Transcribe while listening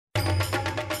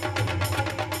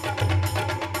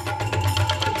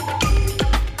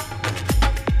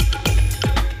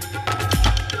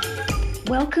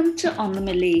Welcome to On the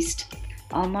Middle East,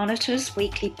 Al Monitor's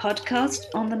weekly podcast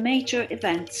on the major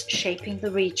events shaping the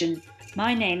region.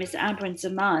 My name is Amran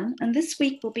Zaman, and this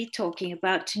week we'll be talking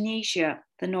about Tunisia.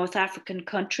 The North African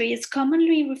country is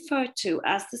commonly referred to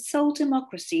as the sole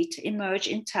democracy to emerge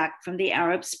intact from the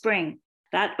Arab Spring.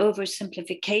 That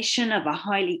oversimplification of a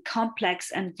highly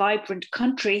complex and vibrant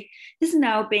country is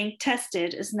now being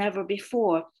tested as never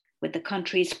before, with the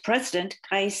country's president,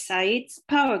 Kais Saied's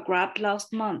power grab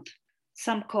last month.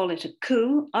 Some call it a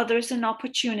coup, others an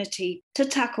opportunity to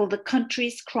tackle the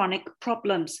country's chronic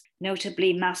problems,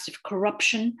 notably massive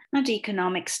corruption and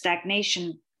economic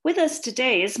stagnation. With us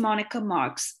today is Monica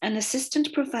Marks, an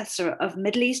assistant professor of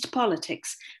Middle East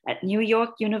politics at New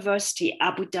York University,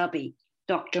 Abu Dhabi.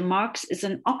 Dr. Marks is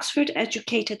an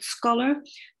Oxford-educated scholar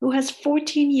who has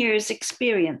 14 years'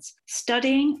 experience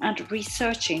studying and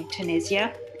researching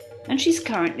Tunisia, and she's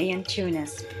currently in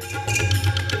Tunis.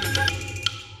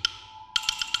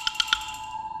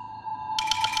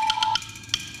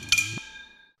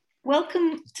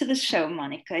 Welcome to the show,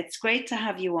 Monica. It's great to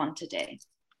have you on today.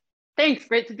 Thanks,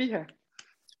 great to be here.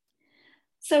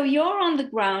 So you're on the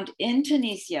ground in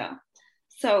Tunisia.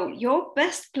 So you're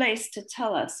best placed to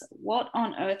tell us what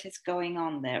on earth is going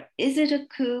on there. Is it a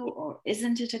coup or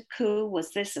isn't it a coup?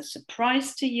 Was this a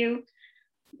surprise to you?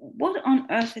 What on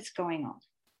earth is going on?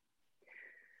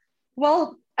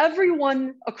 Well,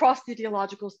 everyone across the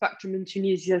ideological spectrum in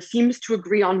Tunisia seems to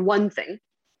agree on one thing,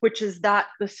 which is that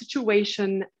the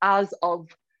situation as of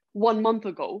 1 month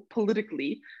ago,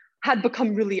 politically, had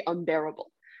become really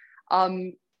unbearable.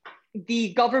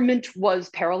 The government was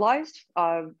paralyzed.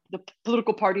 The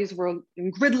political parties were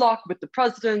in gridlock with the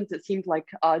president. It seemed like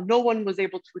no one was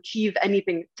able to achieve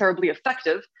anything terribly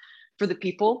effective for the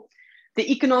people.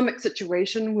 The economic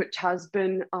situation, which has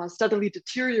been steadily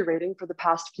deteriorating for the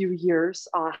past few years,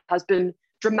 has been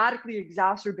dramatically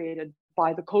exacerbated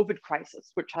by the COVID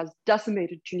crisis, which has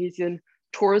decimated Tunisian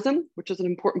tourism, which is an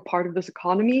important part of this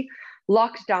economy,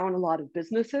 locked down a lot of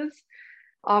businesses,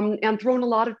 and thrown a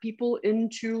lot of people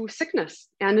into sickness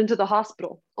and into the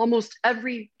hospital. Almost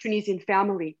every Tunisian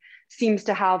family seems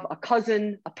to have a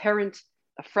cousin, a parent,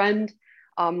 a friend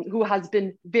who has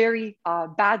been very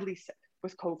badly sick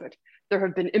with COVID. There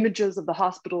have been images of the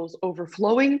hospitals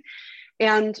overflowing.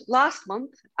 And last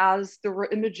month, as there were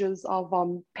images of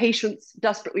patients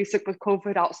desperately sick with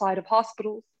COVID outside of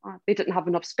hospitals, they didn't have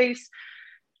enough space.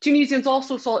 Tunisians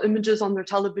also saw images on their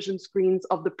television screens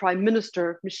of the Prime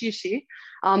Minister, Meshishi,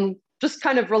 just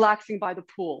kind of relaxing by the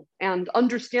pool. And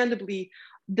understandably,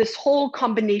 this whole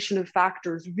combination of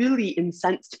factors really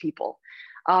incensed people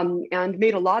and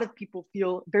made a lot of people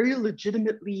feel very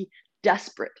legitimately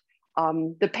desperate.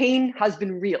 The pain has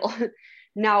been real.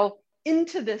 Now,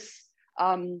 into this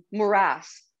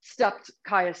morass stepped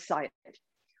Kais Saied,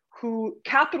 who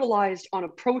capitalized on a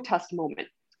protest moment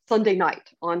Sunday night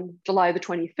on July the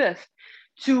 25th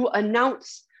to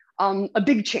announce a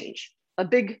big change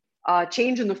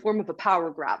in the form of a power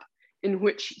grab, in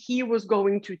which he was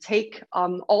going to take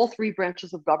all three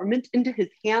branches of government into his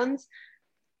hands,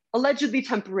 allegedly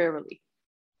temporarily.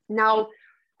 Now,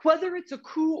 whether it's a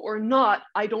coup or not,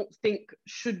 I don't think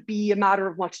should be a matter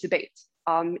of much debate.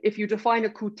 If you define a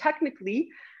coup technically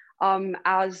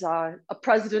as a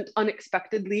president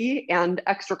unexpectedly and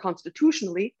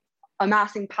extra-constitutionally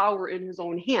amassing power in his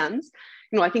own hands,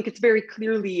 I think it's very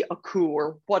clearly a coup,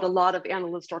 or what a lot of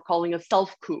analysts are calling a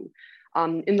self-coup.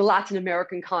 In the Latin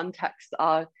American context,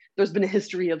 there's been a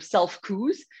history of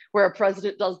self-coups where a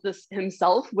president does this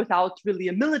himself without really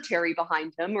a military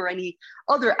behind him or any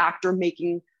other actor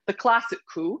making the classic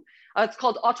coup. It's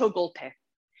called autogolpe.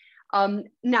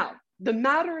 Now, the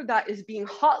matter that is being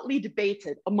hotly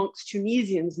debated amongst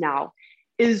Tunisians now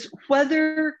is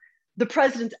whether the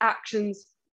president's actions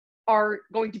are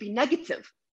going to be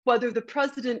negative, whether the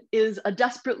president is a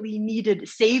desperately needed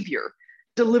savior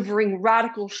delivering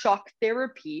radical shock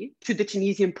therapy to the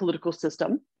Tunisian political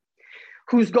system,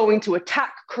 who's going to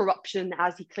attack corruption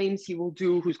as he claims he will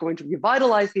do, who's going to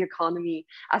revitalize the economy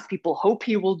as people hope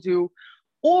he will do,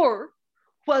 or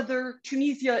whether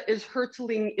Tunisia is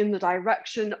hurtling in the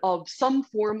direction of some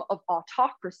form of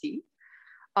autocracy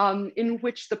in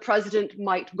which the president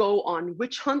might go on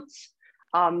witch hunts,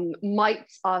 might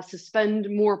suspend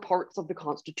more parts of the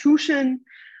constitution,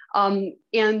 and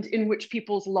in which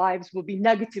people's lives will be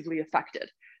negatively affected,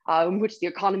 in which the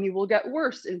economy will get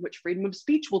worse, in which freedom of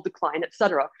speech will decline,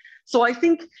 etc. So I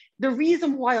think the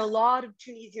reason why a lot of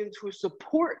Tunisians who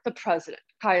support the president,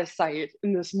 Kais Saied,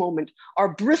 in this moment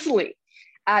are bristling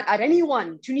at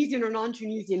anyone, Tunisian or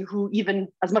non-Tunisian, who even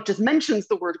as much as mentions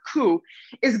the word coup,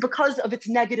 is because of its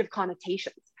negative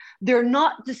connotations. They're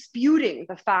not disputing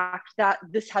the fact that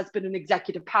this has been an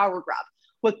executive power grab.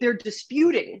 What they're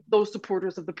disputing, those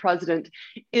supporters of the president,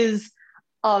 is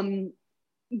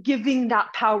giving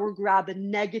that power grab a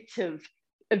negative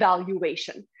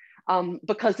evaluation.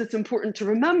 Because it's important to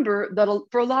remember that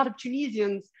for a lot of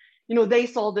Tunisians, they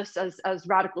saw this as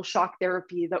radical shock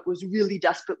therapy that was really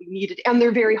desperately needed, and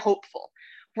they're very hopeful.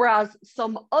 Whereas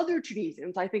some other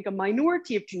Tunisians, I think a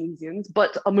minority of Tunisians,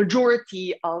 but a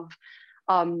majority of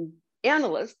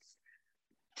analysts,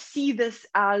 see this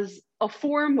as a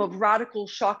form of radical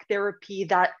shock therapy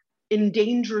that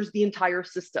endangers the entire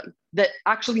system, that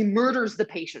actually murders the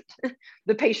patient,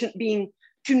 the patient being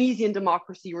Tunisian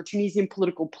democracy or Tunisian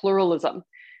political pluralism,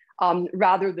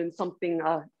 rather than something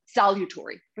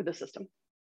salutary for the system.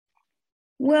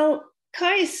 Well,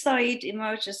 Kais Saied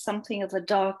emerged as something of a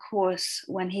dark horse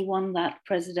when he won that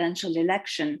presidential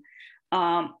election,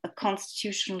 a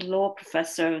constitutional law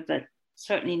professor that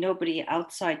certainly nobody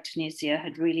outside Tunisia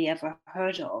had really ever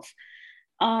heard of.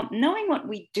 Knowing what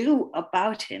we do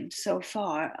about him so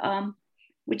far,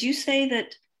 would you say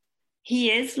that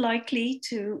he is likely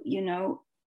to,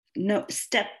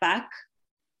 step back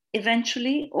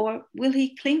eventually, or will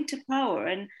he cling to power?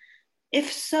 And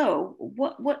if so,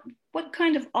 what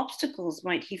kind of obstacles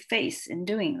might he face in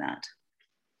doing that?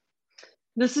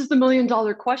 This is the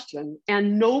million-dollar question,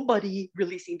 and nobody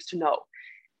really seems to know.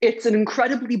 It's an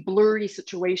incredibly blurry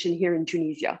situation here in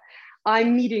Tunisia.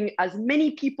 I'm meeting as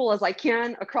many people as I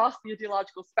can across the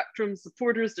ideological spectrum,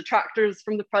 supporters, detractors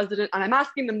from the president, and I'm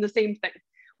asking them the same thing.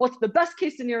 What's the best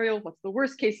case scenario? What's the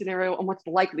worst case scenario? And what's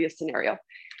the likeliest scenario?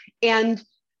 And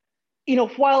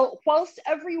whilst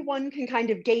everyone can kind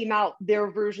of game out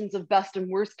their versions of best and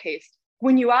worst case,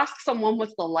 when you ask someone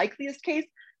what's the likeliest case,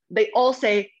 they all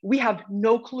say, we have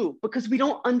no clue because we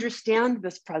don't understand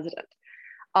this president.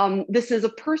 This is a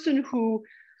person who,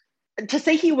 to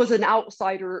say he was an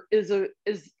outsider is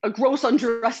a gross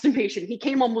underestimation. He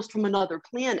came almost from another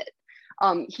planet.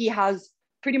 He has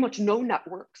pretty much no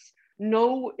networks,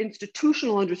 no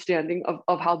institutional understanding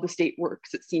of how the state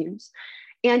works, it seems.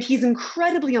 And he's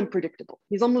incredibly unpredictable.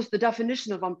 He's almost the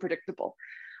definition of unpredictable.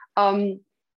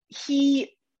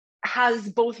 He has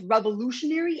both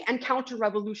revolutionary and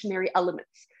counter-revolutionary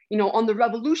elements. On the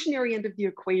revolutionary end of the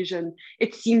equation,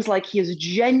 it seems like he is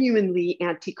genuinely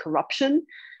anti-corruption.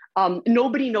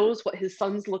 Nobody knows what his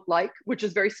sons look like, which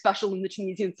is very special in the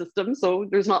Tunisian system. So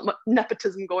there's not much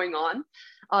nepotism going on.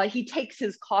 He takes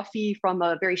his coffee from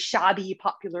a very shabby,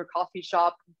 popular coffee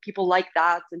shop. People like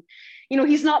that. And,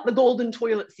 he's not the golden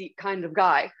toilet seat kind of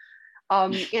guy.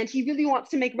 And he really wants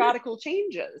to make radical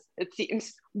changes, it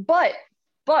seems. But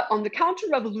on the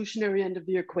counter-revolutionary end of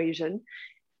the equation,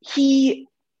 he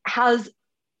has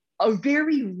a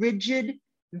very rigid,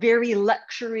 very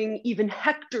lecturing, even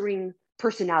hectoring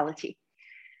personality.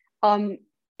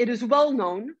 It is well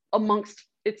known amongst,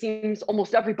 it seems,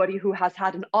 almost everybody who has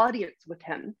had an audience with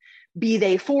him, be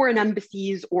they foreign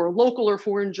embassies or local or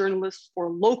foreign journalists or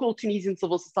local Tunisian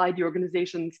civil society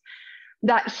organizations,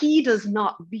 that he does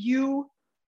not view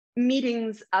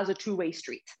meetings as a two-way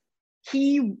street.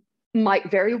 He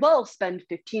might very well spend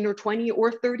 15 or 20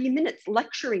 or 30 minutes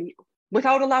lecturing you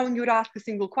without allowing you to ask a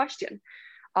single question.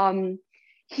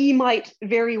 He might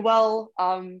very well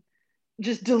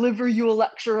just deliver you a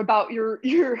lecture about your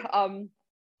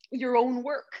own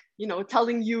work,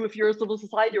 telling you, if you're a civil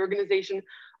society organization,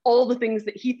 all the things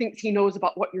that he thinks he knows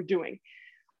about what you're doing.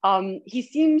 He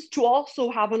seems to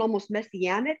also have an almost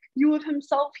messianic view of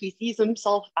himself. He sees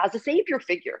himself as a savior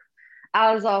figure,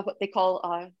 as what they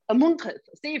call a munqidh,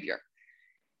 a savior.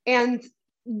 And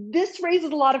this raises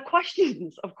a lot of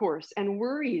questions, of course, and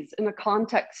worries in a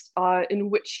context in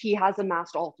which he has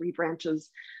amassed all three branches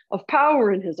of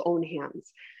power in his own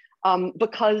hands.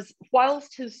 Because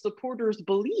whilst his supporters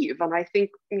believe, and I think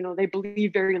they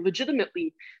believe very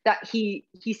legitimately, that he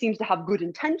seems to have good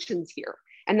intentions here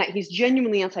and that he's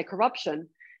genuinely anti-corruption,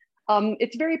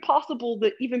 it's very possible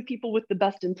that even people with the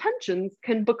best intentions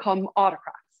can become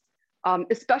autocrats,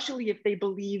 especially if they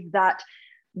believe that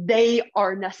they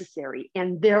are necessary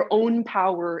and their own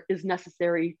power is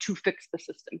necessary to fix the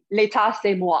system. L'état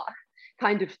c'est moi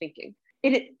kind of thinking.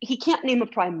 He can't name a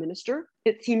prime minister.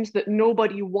 It seems that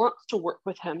nobody wants to work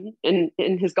with him in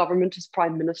his government as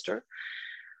prime minister.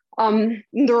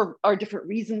 There are different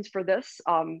reasons for this.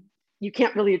 You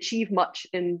can't really achieve much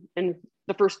in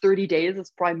the first 30 days as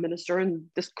prime minister, and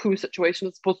this coup situation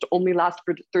is supposed to only last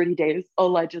for 30 days,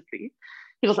 allegedly.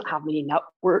 He doesn't have many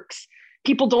networks.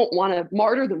 People don't want to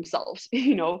martyr themselves,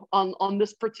 on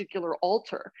this particular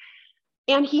altar.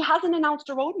 And he hasn't announced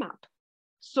a roadmap.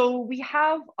 So we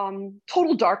have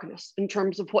total darkness in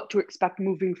terms of what to expect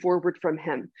moving forward from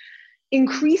him.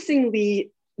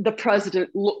 Increasingly, the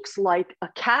president looks like a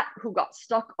cat who got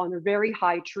stuck on a very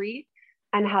high tree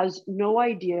and has no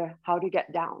idea how to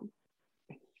get down.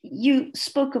 You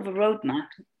spoke of a roadmap.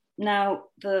 Now,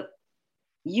 the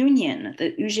union,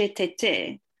 the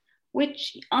UGTT,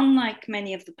 which, unlike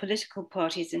many of the political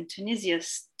parties in Tunisia,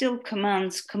 still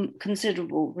commands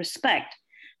considerable respect,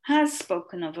 has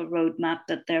spoken of a roadmap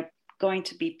that they're going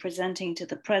to be presenting to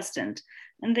the president.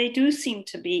 And they do seem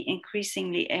to be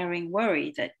increasingly airing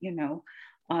worry that,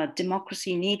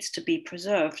 democracy needs to be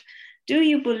preserved. Do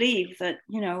you believe that,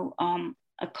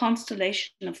 a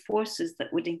constellation of forces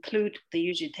that would include the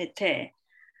UGTT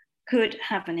could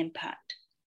have an impact?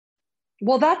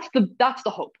 Well, that's the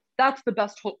hope. That's the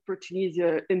best hope for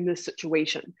Tunisia in this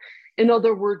situation. In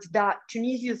other words, that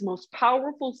Tunisia's most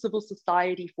powerful civil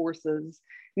society forces,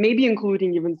 maybe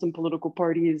including even some political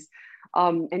parties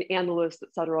and analysts,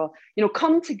 et cetera,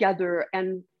 come together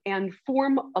and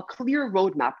form a clear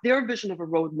roadmap, their vision of a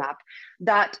roadmap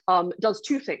that does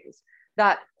two things: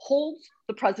 that holds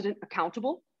the president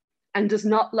accountable and does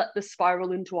not let this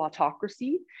spiral into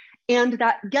autocracy, and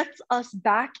that gets us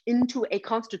back into a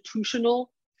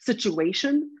constitutional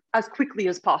situation as quickly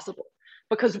as possible.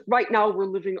 Because right now we're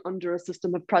living under a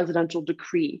system of presidential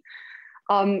decree.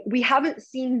 We haven't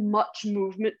seen much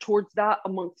movement towards that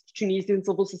amongst Tunisian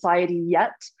civil society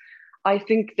yet. I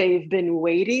think they've been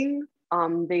waiting.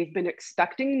 They've been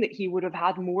expecting that he would have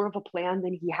had more of a plan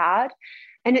than he had.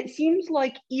 And it seems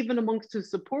like even amongst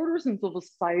his supporters in civil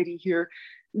society here,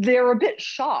 they're a bit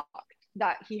shocked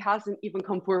that he hasn't even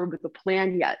come forward with a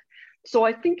plan yet. So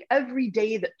I think every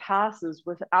day that passes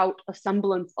without a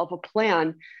semblance of a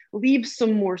plan leaves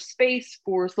some more space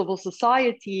for civil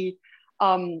society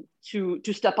to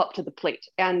step up to the plate.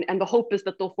 And the hope is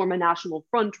that they'll form a national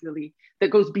front, really, that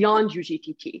goes beyond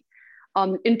UGTT.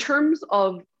 In terms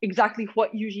of exactly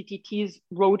what UGTT's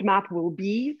roadmap will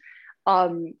be,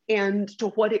 and to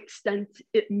what extent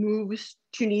it moves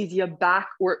Tunisia back,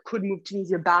 or it could move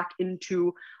Tunisia back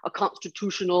into a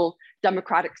constitutional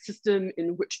democratic system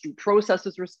in which due process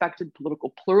is respected, political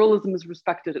pluralism is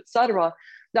respected, et cetera,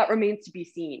 that remains to be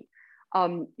seen.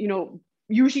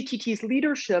 UGTT's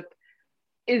leadership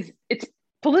it's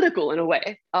political in a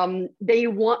way. They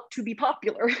want to be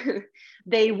popular.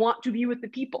 They want to be with the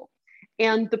people.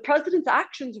 And the president's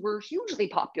actions were hugely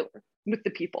popular with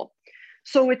the people.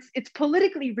 So it's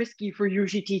politically risky for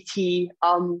UGTT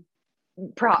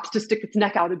perhaps to stick its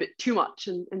neck out a bit too much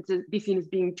and to be seen as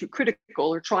being too critical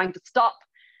or trying to stop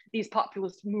these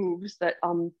populist moves that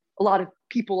a lot of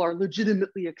people are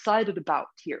legitimately excited about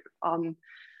here.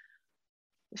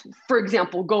 For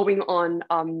example, going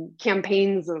on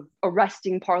campaigns of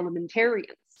arresting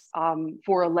parliamentarians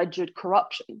for alleged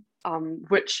corruption,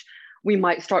 which we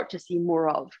might start to see more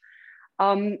of.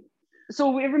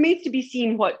 So it remains to be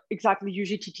seen what exactly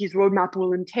UGTT's roadmap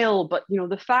will entail, but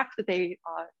the fact that they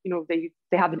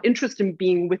have an interest in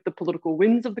being with the political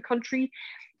winds of the country,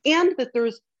 and that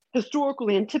there's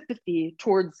historical antipathy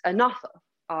towards Ennahda,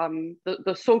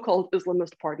 the so-called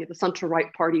Islamist party, the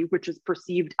center-right party, which is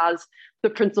perceived as the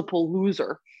principal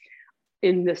loser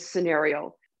in this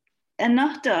scenario.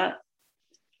 Ennahda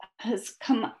has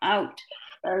come out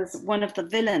as one of the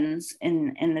villains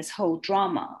in this whole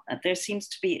drama. There seems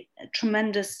to be a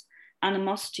tremendous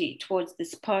animosity towards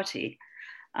this party.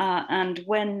 And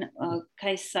when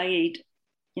Kais Saied,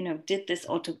 did this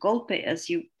autogolpe, as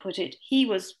you put it, he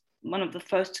was one of the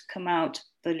first to come out,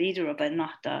 the leader of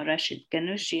Ennahda, Rashid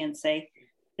Ghannouchi, and say,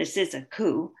 this is a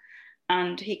coup.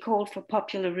 And he called for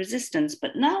popular resistance.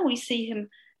 But now we see him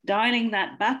dialing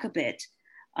that back a bit.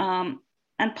 And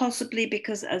possibly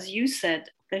because, as you said,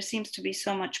 there seems to be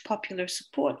so much popular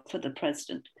support for the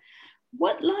president.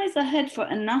 What lies ahead for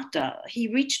Ennahda? He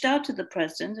reached out to the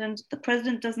president, and the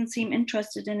president doesn't seem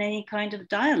interested in any kind of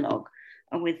dialogue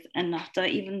with Ennahda,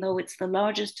 even though it's the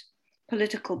largest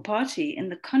political party in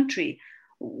the country.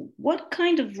 What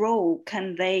kind of role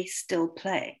can they still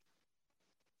play?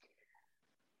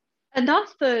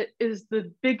 Ennahda is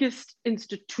the biggest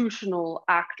institutional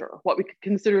actor, what we could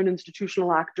consider an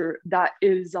institutional actor that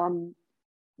is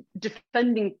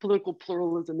defending political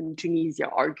pluralism in Tunisia,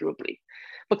 arguably,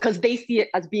 because they see it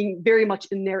as being very much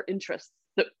in their interests.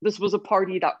 That this was a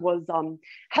party that was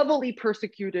heavily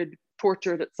persecuted,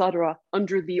 tortured, etc.,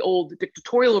 under the old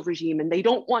dictatorial regime, and they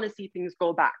don't want to see things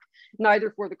go back, neither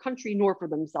for the country nor for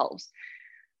themselves.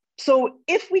 So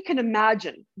if we can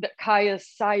imagine that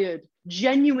Kais Saied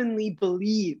genuinely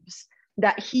believes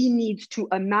that he needs to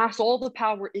amass all the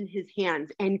power in his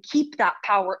hands and keep that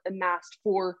power amassed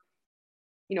for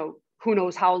who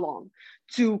knows how long,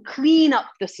 to clean up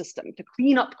the system, to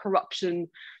clean up corruption,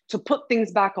 to put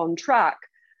things back on track.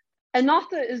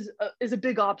 Ennahda is a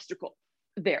big obstacle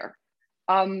there.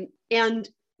 And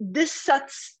this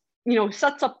sets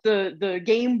up the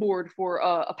game board for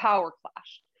a power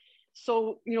clash.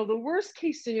 So, the worst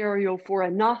case scenario for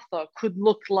Ennahda could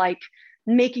look like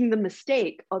making the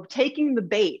mistake of taking the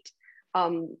bait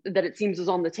that it seems is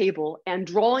on the table and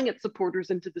drawing its supporters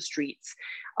into the streets,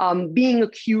 being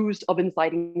accused of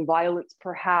inciting violence,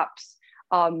 perhaps,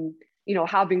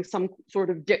 having some sort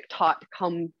of diktat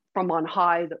come from on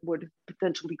high that would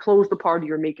potentially close the party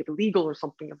or make it illegal or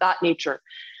something of that nature.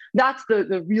 That's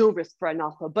the real risk for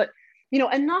Ennahda. But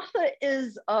Ennahda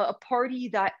is a party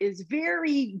that is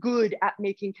very good at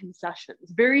making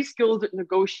concessions, very skilled at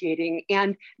negotiating,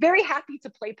 and very happy to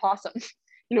play possum,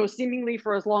 seemingly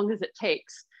for as long as it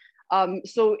takes.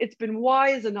 So it's been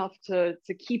wise enough to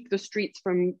keep the streets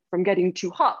from getting too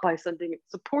hot by sending its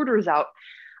supporters out.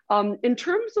 In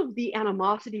terms of the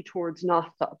animosity towards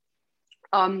Ennahda,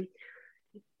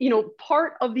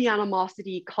 part of the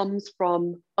animosity comes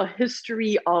from a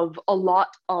history of a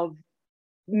lot of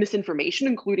misinformation,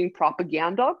 including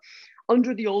propaganda,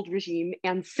 under the old regime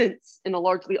and since in a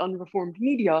largely unreformed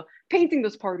media, painting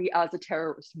this party as a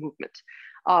terrorist movement,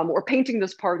 or painting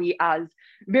this party as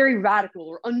very radical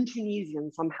or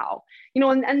un-Tunisian somehow.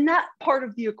 And that part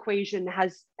of the equation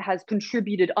has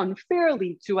contributed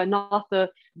unfairly to Ennahda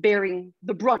bearing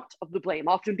the brunt of the blame,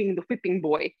 often being the whipping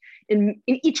boy in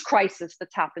each crisis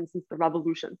that's happened since the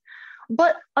revolution.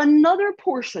 But another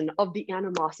portion of the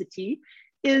animosity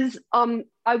is,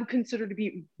 I would consider to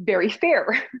be very fair,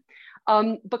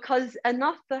 because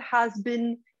Ennahda has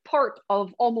been part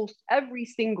of almost every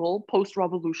single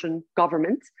post-revolution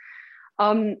government.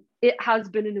 It has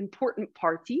been an important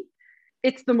party.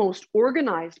 It's the most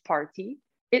organized party.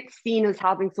 It's seen as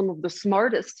having some of the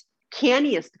smartest,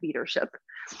 canniest leadership,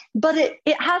 but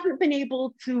it hasn't been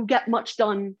able to get much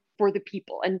done for the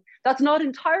people. And that's not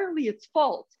entirely its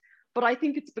fault, but I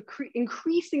think it's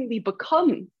increasingly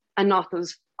become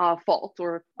Ennahda's fault,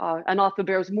 or Ennahda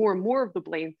bears more and more of the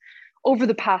blame over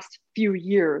the past few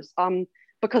years,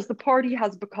 because the party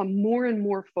has become more and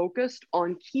more focused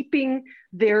on keeping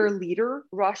their leader,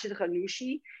 Rashid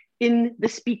Ghannouchi, in the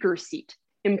speaker's seat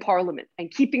in parliament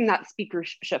and keeping that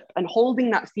speakership and holding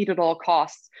that seat at all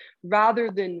costs,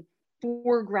 rather than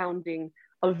foregrounding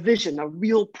a vision, a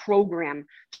real program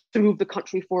to move the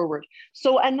country forward.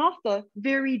 So Ennahda,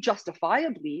 very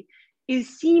justifiably,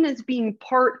 is seen as being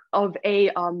part of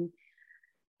a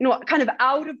kind of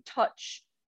out of touch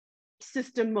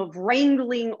system of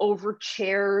wrangling over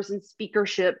chairs and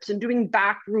speakerships and doing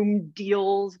backroom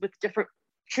deals with different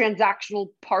transactional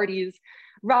parties,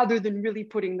 rather than really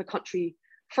putting the country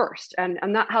first.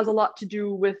 And that has a lot to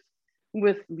do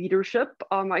with leadership,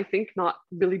 I think, not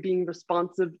really being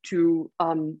responsive to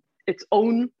its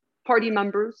own party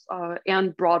members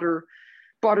and broader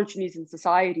Tunisian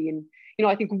society. And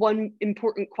I think one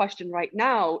important question right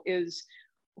now is,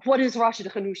 what is Rashid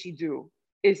Ghannouchi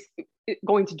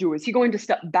going to do? Is he going to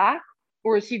step back,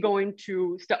 or is he going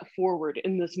to step forward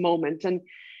in this moment? And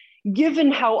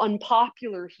given how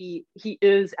unpopular he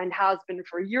is and has been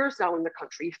for years now in the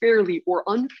country, fairly or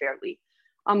unfairly,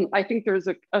 I think there's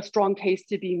a strong case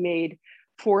to be made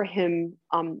for him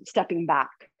stepping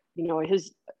back.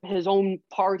 His own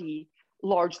party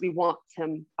largely wants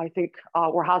him, I think,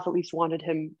 or has at least wanted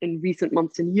him in recent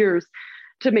months and years,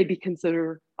 to maybe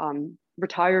consider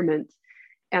retirement.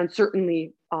 And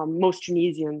certainly most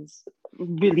Tunisians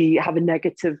really have a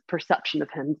negative perception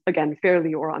of him, again,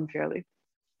 fairly or unfairly.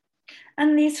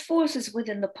 And these forces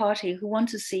within the party who want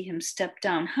to see him step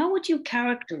down, how would you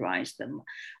characterize them?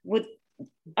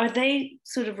 Are they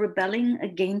sort of rebelling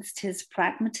against his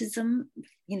pragmatism,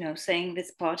 saying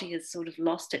this party has sort of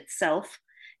lost itself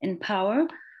in power?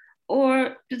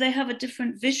 Or do they have a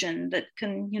different vision that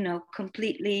can,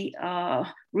 completely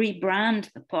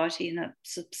rebrand the party in a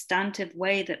substantive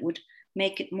way that would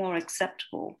make it more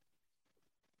acceptable?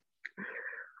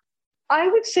 I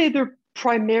would say they're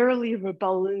primarily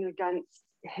rebelling against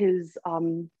his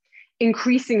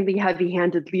increasingly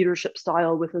heavy-handed leadership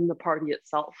style within the party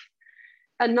itself.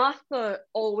 Ennahda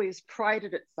always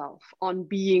prided itself on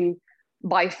being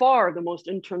by far the most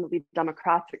internally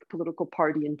democratic political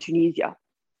party in Tunisia.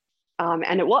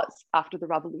 And it was after the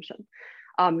revolution.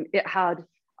 It had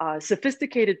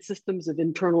sophisticated systems of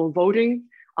internal voting,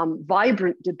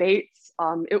 vibrant debates.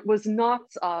 It was not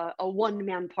a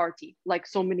one-man party like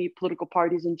so many political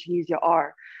parties in Tunisia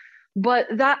are. But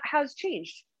that has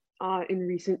changed in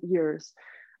recent years.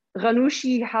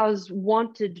 Ghannouchi has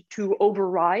wanted to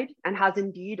override and has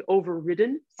indeed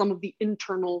overridden some of the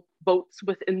internal votes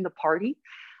within the party.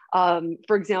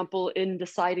 For example, in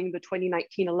deciding the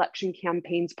 2019 election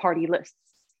campaign's party lists,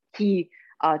 he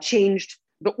changed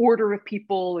the order of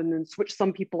people and then switched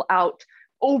some people out,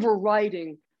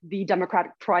 overriding the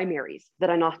Democratic primaries that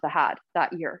Ennahda had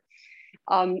that year.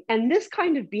 And this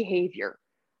kind of behavior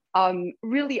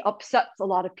really upsets a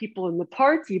lot of people in the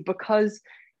party because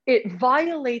it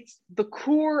violates the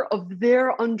core of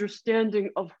their understanding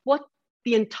of what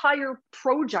the entire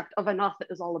project of Ennahda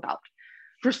is all about.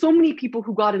 For so many people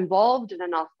who got involved in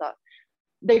Ennahda,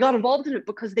 they got involved in it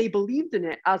because they believed in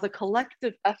it as a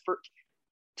collective effort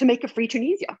to make a free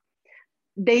Tunisia.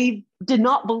 They did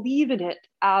not believe in it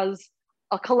as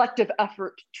a collective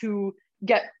effort to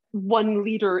get one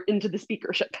leader into the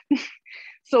speakership.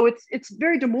 So it's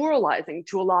very demoralizing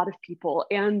to a lot of people.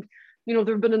 And there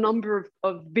have been a number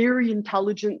of very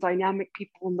intelligent, dynamic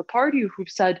people in the party who've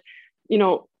said,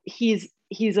 he's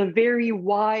a very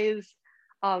wise,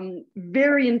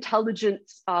 very intelligent,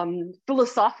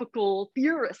 philosophical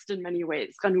theorist in many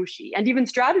ways, Ghannouchi, and even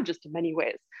strategist in many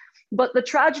ways. But the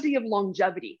tragedy of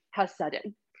longevity has set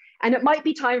in. And it might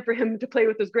be time for him to play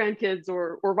with his grandkids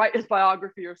or write his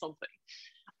biography or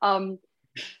something.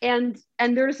 And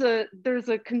there's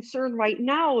a concern right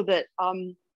now that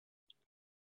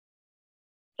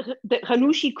that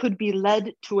Ghannouchi could be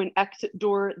led to an exit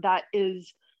door that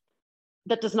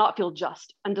does not feel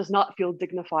just and does not feel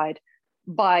dignified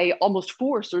by almost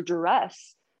force or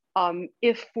duress.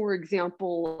 If, for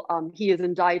example, he is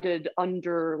indicted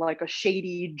under like a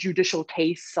shady judicial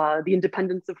case, the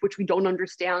independence of which we don't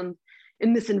understand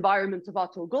in this environment of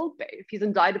Ato Golpe, if he's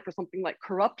indicted for something like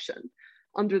corruption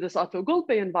under this Ato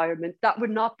Golpe environment, that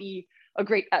would not be a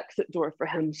great exit door for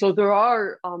him. So there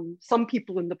are some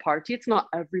people in the party, it's not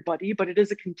everybody, but it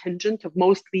is a contingent of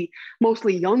mostly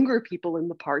younger people in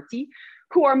the party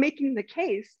who are making the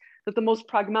case that the most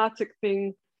pragmatic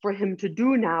thing for him to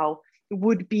do now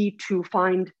would be to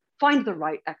find the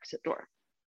right exit door.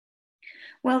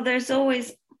 Well, there's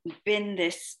always been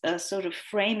this sort of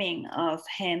framing of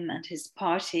him and his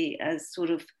party as sort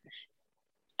of,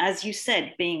 as you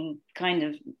said, being kind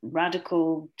of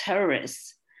radical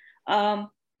terrorists. And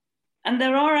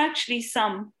there are actually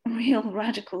some real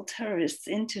radical terrorists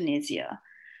in Tunisia.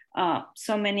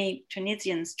 So many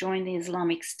Tunisians joined the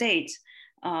Islamic State.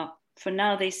 For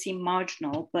now, they seem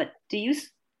marginal, but do you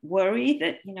worry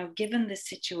that, given the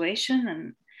situation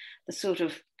and the sort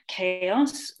of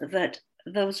chaos, that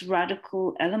those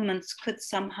radical elements could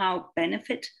somehow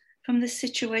benefit from this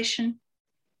situation?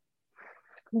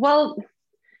 Well,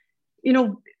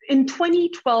 in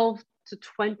 2012 to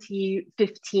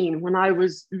 2015, when I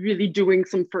was really doing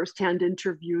some firsthand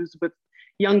interviews with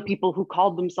young people who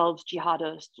called themselves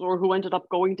jihadists or who ended up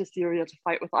going to Syria to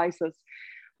fight with ISIS,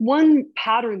 one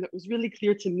pattern that was really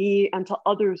clear to me and to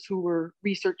others who were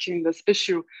researching this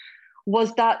issue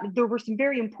was that there were some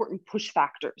very important push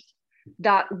factors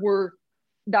that were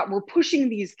pushing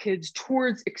these kids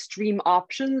towards extreme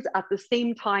options at the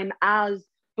same time as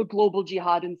the global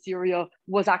jihad in Syria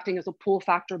was acting as a pull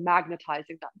factor,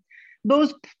 magnetizing them.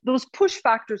 Those push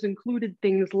factors included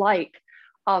things like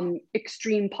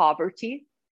extreme poverty,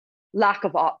 lack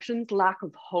of options, lack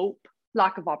of hope,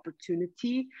 lack of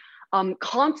opportunity,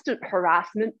 constant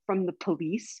harassment from the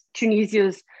police.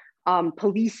 Tunisia's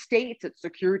police state, its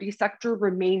security sector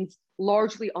remains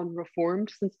largely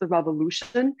unreformed since the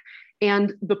revolution.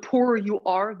 And the poorer you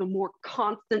are, the more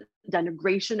constant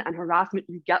denigration and harassment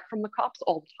you get from the cops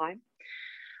all the time.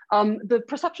 The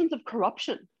perceptions of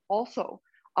corruption also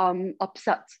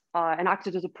upset and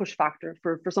acted as a push factor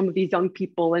for some of these young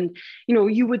people. And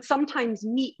you would sometimes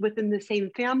meet within the same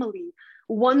family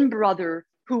one brother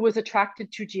who was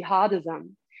attracted to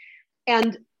jihadism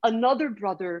and another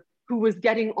brother who was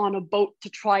getting on a boat to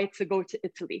try to go to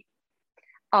Italy.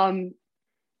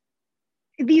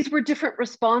 These were different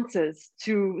responses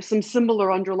to some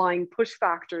similar underlying push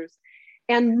factors.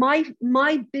 And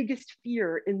my biggest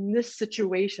fear in this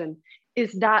situation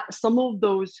is that some of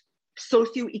those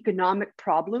socioeconomic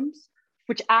problems,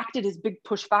 which acted as big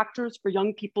push factors for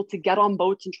young people to get on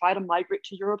boats and try to migrate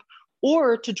to Europe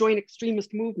or to join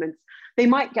extremist movements, they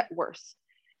might get worse.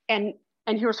 And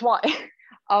here's why.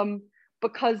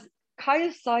 Because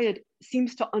Kais Saied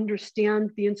seems to understand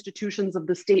the institutions of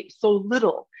the state so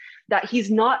little that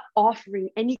he's not offering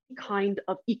any kind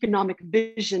of economic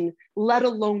vision, let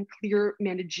alone clear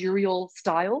managerial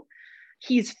style.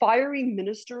 He's firing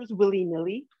ministers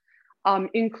willy-nilly.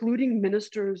 including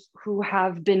ministers who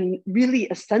have been really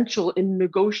essential in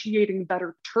negotiating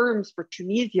better terms for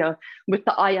Tunisia with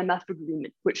the IMF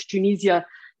agreement, which Tunisia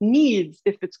needs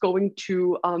if it's going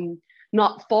to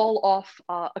not fall off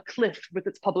a cliff with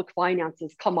its public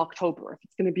finances come October, if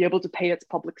it's going to be able to pay its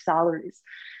public salaries.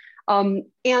 And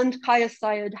Kais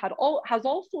Saied has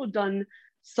also done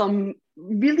some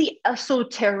really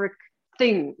esoteric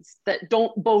things that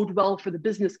don't bode well for the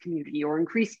business community or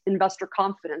increase investor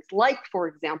confidence, like, for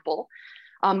example,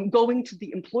 going to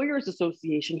the Employers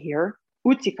Association here,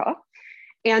 UTICA,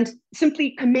 and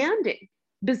simply commanding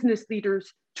business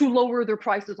leaders to lower their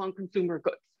prices on consumer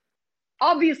goods.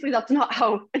 Obviously, that's not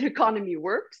how an economy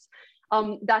works.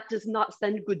 That does not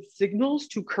send good signals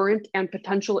to current and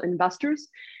potential investors.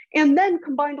 And then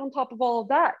combined on top of all of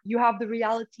that, you have the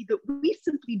reality that we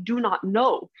simply do not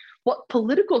know what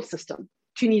political system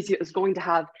Tunisia is going to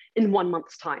have in 1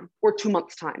 month's time or 2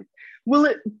 months' time. Will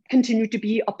it continue to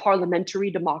be a parliamentary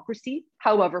democracy,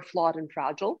 however flawed and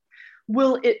fragile?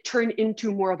 Will it turn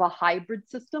into more of a hybrid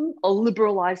system, a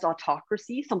liberalized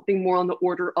autocracy, something more on the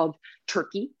order of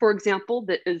Turkey, for example,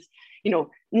 that is,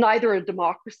 neither a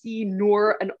democracy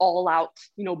nor an all-out,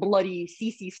 bloody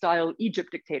Sisi-style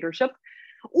Egypt dictatorship?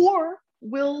 Or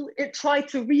will it try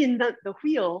to reinvent the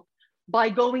wheel by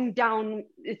going down,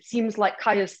 it seems like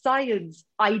Kais Saied's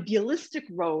idealistic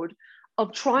road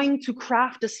of trying to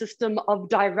craft a system of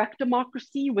direct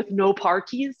democracy with no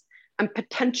parties and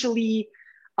potentially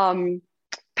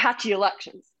patchy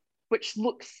elections, which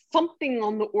looks something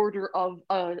on the order of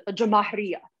a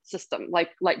Jamahiriya system,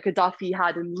 like Gaddafi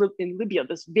had in Libya,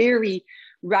 this very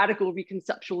radical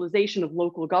reconceptualization of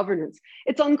local governance.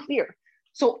 It's unclear.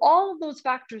 So all of those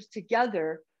factors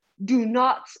together do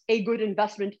not a good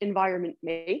investment environment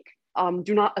make,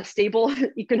 do not a stable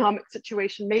economic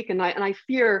situation make, and I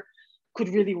fear could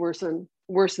really worsen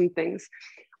things.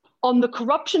 On the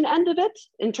corruption end of it,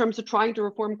 in terms of trying to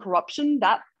reform corruption,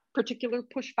 that particular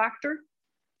push factor,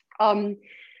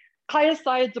 Kais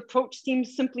Saied's approach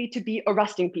seems simply to be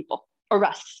arresting people,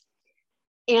 arrests.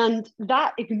 And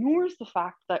that ignores the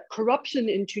fact that corruption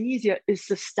in Tunisia is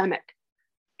systemic.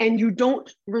 And you don't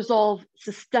resolve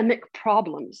systemic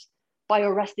problems by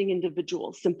arresting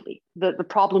individuals simply. The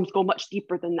problems go much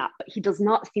deeper than that, but he does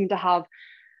not seem to have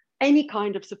any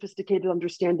kind of sophisticated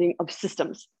understanding of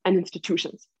systems and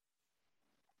institutions.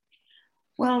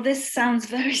 Well, this sounds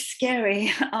very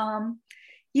scary.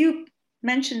 You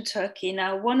mentioned Turkey.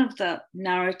 Now, one of the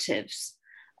narratives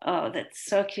that's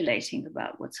circulating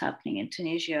about what's happening in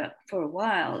Tunisia for a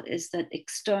while is that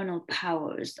external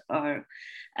powers are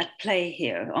at play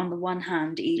here. On the one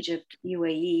hand, Egypt,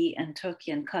 UAE, and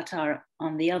Turkey and Qatar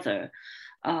on the other,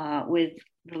 with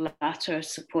the latter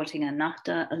supporting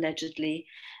Ennahda allegedly,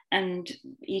 and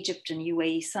Egypt and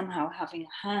UAE somehow having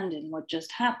a hand in what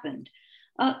just happened.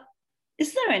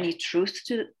 Is there any truth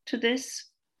to this?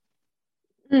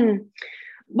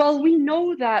 Well, we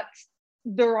know that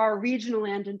there are regional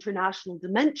and international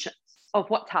dimensions of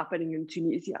what's happening in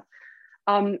Tunisia.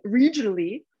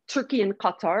 Regionally, Turkey and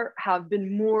Qatar have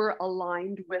been more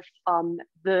aligned with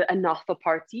the Ennahda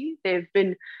party. They've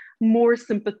been more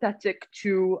sympathetic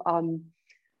to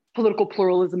political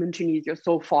pluralism in Tunisia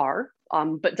so far,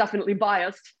 but definitely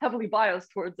heavily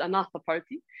biased towards Ennahda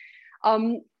party.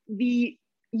 The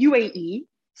UAE,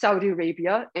 Saudi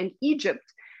Arabia, and Egypt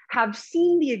have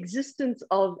seen the existence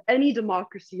of any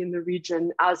democracy in the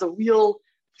region as a real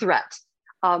threat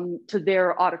to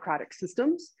their autocratic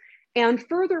systems. And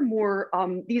furthermore,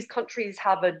 these countries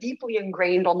have a deeply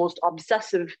ingrained, almost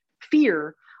obsessive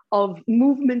fear of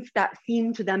movements that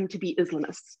seem to them to be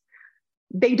Islamists.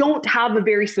 They don't have a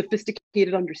very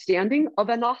sophisticated understanding of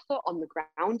Ennahda on the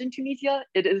ground in Tunisia.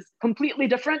 It is completely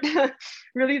different,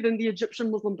 really, than the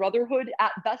Egyptian Muslim Brotherhood.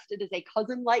 At best, it is a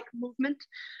cousin-like movement.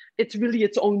 It's really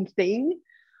its own thing,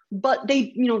 but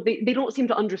they don't seem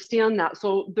to understand that.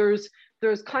 So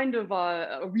there's kind of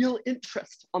a real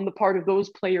interest on the part of those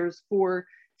players for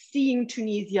seeing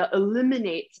Tunisia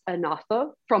eliminate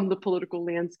Ennahda from the political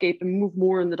landscape and move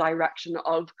more in the direction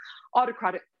of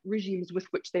autocratic regimes with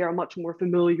which they are much more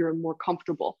familiar and more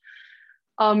comfortable.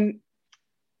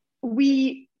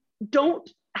 We don't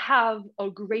have a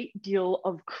great deal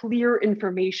of clear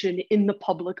information in the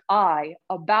public eye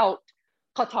about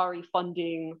Qatari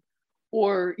funding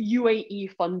or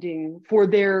UAE funding for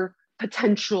their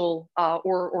potential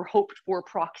or hoped for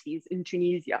proxies in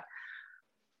Tunisia.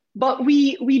 But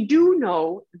we do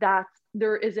know that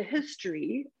there is a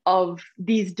history of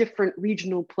these different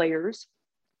regional players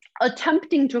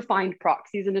attempting to find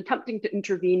proxies and attempting to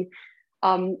intervene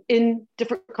in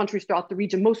different countries throughout the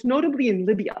region, most notably in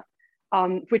Libya,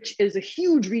 which is a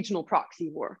huge regional proxy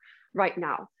war right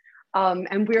now.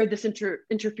 and where this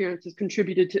interference has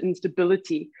contributed to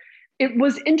instability. It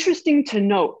was interesting to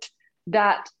note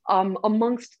that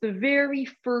amongst the very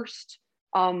first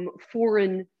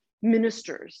foreign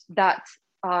ministers that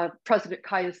President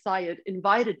Kais Saied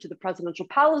invited to the presidential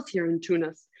palace here in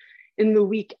Tunis in the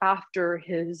week after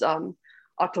his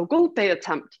auto golpe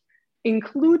attempt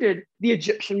included the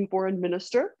Egyptian foreign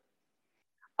minister,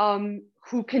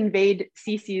 who conveyed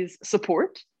Sisi's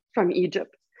support from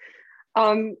Egypt,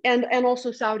 and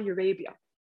also Saudi Arabia.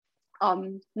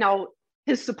 Now,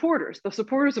 his supporters, the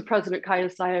supporters of President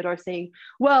Kais Saied, are saying,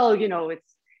 well, you know,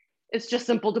 it's just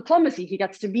simple diplomacy. He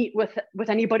gets to meet with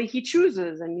anybody he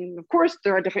chooses. And of course,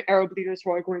 there are different Arab leaders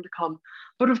who are going to come.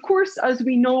 But of course, as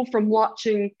we know from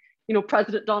watching, you know,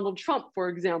 President Donald Trump, for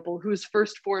example, whose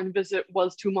first foreign visit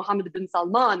was to Mohammed bin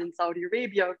Salman in Saudi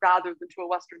Arabia rather than to a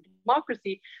Western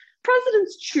democracy,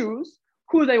 presidents choose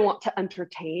who they want to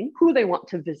entertain, who they want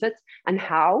to visit, and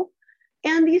how.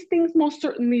 And these things most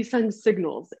certainly send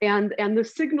signals. And the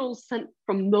signals sent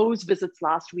from those visits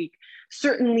last week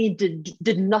certainly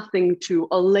did nothing to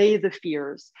allay the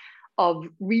fears of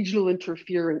regional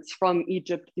interference from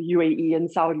Egypt, the UAE,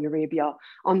 and Saudi Arabia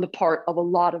on the part of a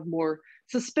lot of more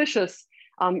suspicious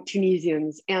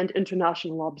Tunisians and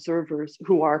international observers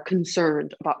who are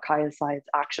concerned about Kais Saied's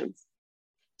actions.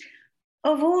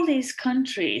 Of all these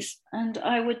countries, and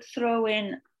I would throw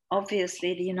in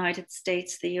obviously the United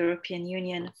States, the European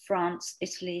Union, France,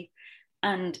 Italy,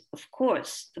 and of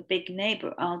course the big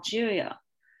neighbor, Algeria.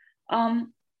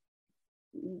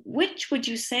 Which would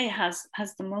you say has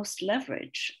the most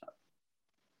leverage?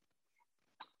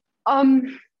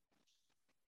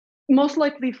 Most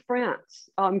likely France.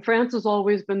 France has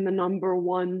always been the number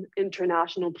 1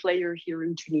 international player here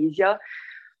in Tunisia,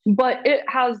 but it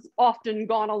has often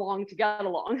gone along to get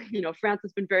along. You know, France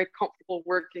has been very comfortable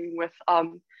working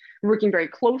very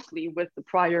closely with the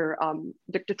prior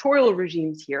dictatorial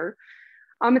regimes here.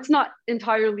 It's not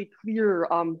entirely clear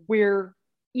where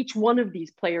each one of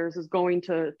these players is going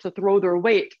to throw their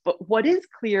weight, but what is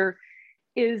clear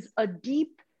is a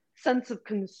deep sense of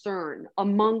concern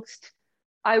amongst,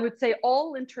 I would say,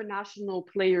 all international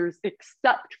players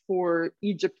except for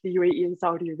Egypt, the UAE, and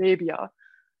Saudi Arabia,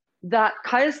 that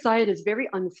Kais Saied is very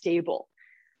unstable.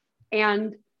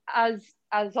 And as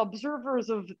observers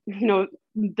of, you know,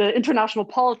 the international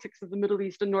politics of the Middle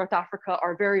East and North Africa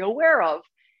are very aware of,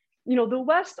 you know, the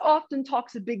West often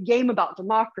talks a big game about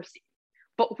democracy.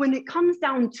 But when it comes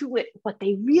down to it, what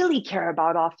they really care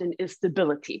about often is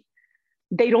stability.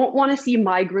 They don't want to see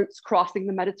migrants crossing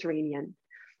the Mediterranean.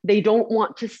 They don't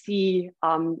want to see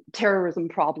terrorism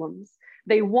problems.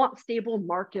 They want stable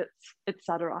markets,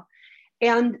 etc.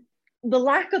 And the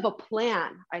lack of a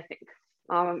plan, I think,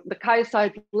 the Kais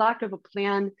Saied lack of a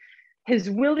plan, his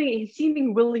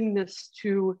seeming willingness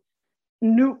to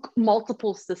nuke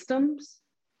multiple systems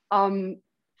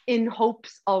in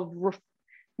hopes of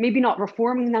maybe not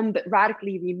reforming them, but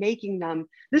radically remaking them.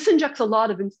 This injects a lot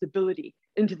of instability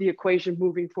into the equation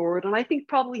moving forward. And I think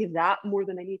probably that more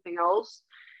than anything else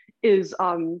is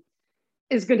going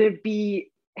to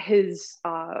be his,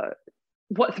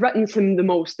 what threatens him the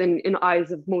most in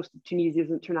eyes of most of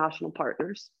Tunisia's international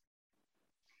partners.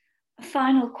 A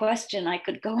final question, I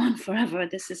could go on forever,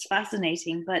 this is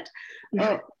fascinating, but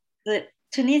the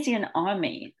Tunisian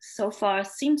army so far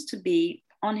seems to be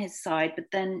on his side, but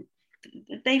then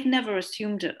they've never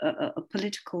assumed a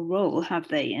political role, have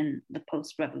they, in the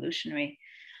post-revolutionary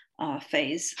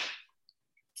phase?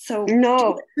 So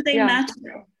no, do they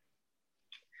matter?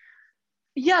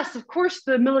 Yes, of course,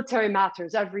 the military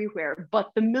matters everywhere,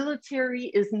 but the military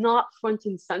is not front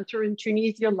and center in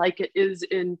Tunisia like it is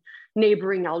in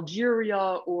neighboring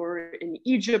Algeria or in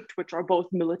Egypt, which are both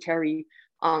military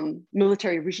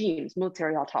regimes,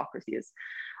 military autocracies.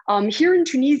 Here in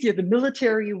Tunisia, the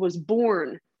military was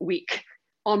born weak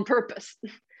on purpose.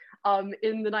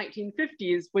 In the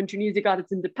 1950s, when Tunisia got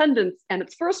its independence, and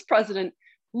its first president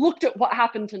looked at what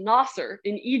happened to Nasser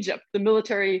in Egypt, the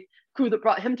military coup that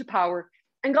brought him to power,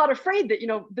 and got afraid that, you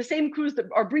know, the same coups that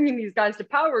are bringing these guys to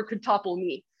power could topple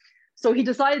me. So he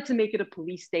decided to make it a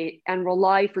police state and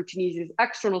rely for Tunisia's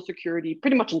external security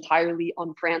pretty much entirely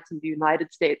on France and the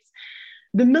United States.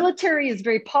 The military is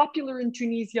very popular in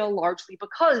Tunisia largely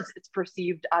because it's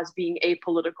perceived as being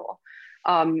apolitical.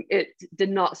 It did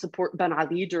not support Ben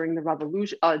Ali during the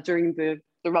revolution,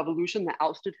 revolution that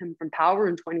ousted him from power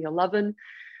in 2011.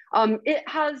 It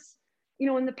has, you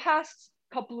know, in the past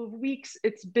couple of weeks,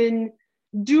 it's been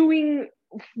doing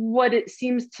what it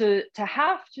seems to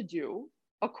have to do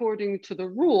according to the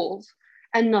rules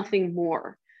and nothing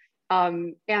more.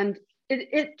 And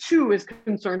it too is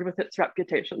concerned with its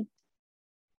reputation.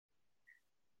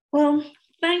 Well,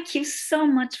 Thank you so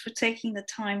much for taking the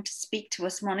time to speak to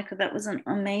us, Monica. That was an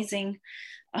amazing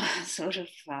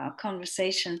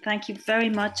conversation. Thank you very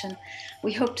much. And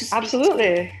we hope to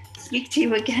speak to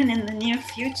you again in the near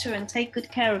future, and take good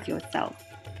care of yourself.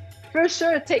 For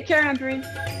sure. Take care, Amberine.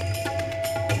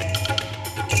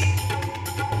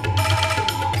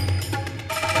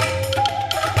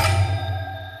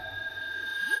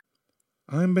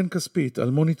 I'm Ben Caspit, Al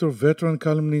Monitor veteran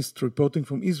columnist reporting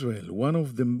from Israel, one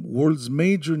of the world's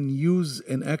major news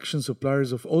and action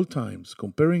suppliers of all times,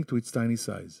 comparing to its tiny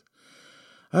size.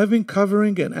 I've been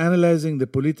covering and analyzing the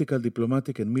political,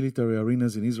 diplomatic, and military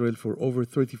arenas in Israel for over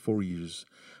 34 years.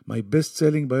 My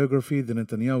best-selling biography, The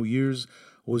Netanyahu Years,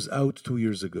 was out 2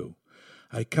 years ago.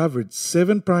 I covered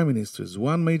 7 prime ministers,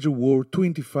 1 major war, 2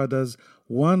 intifadas,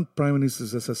 1 prime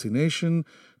minister's assassination,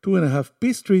 2.5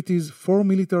 peace treaties, 4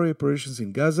 military operations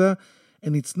in Gaza,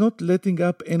 and it's not letting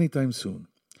up anytime soon.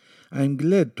 I'm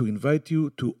glad to invite you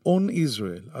to On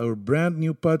Israel, our brand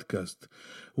new podcast,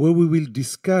 where we will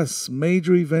discuss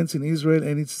major events in Israel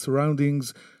and its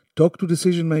surroundings, talk to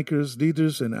decision makers,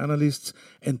 leaders, and analysts,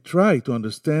 and try to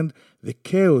understand the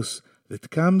chaos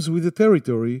that comes with the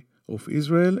territory of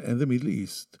Israel and the Middle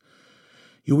East.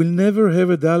 You will never have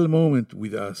a dull moment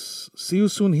with us. See you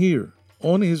soon here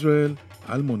on Israel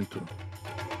Al Monitor.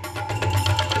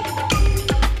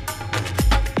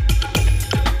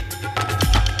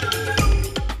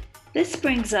 This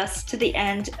brings us to the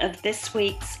end of this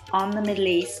week's On the Middle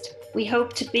East. We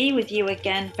hope to be with you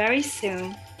again very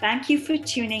soon. Thank you for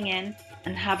tuning in,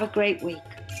 and have a great week.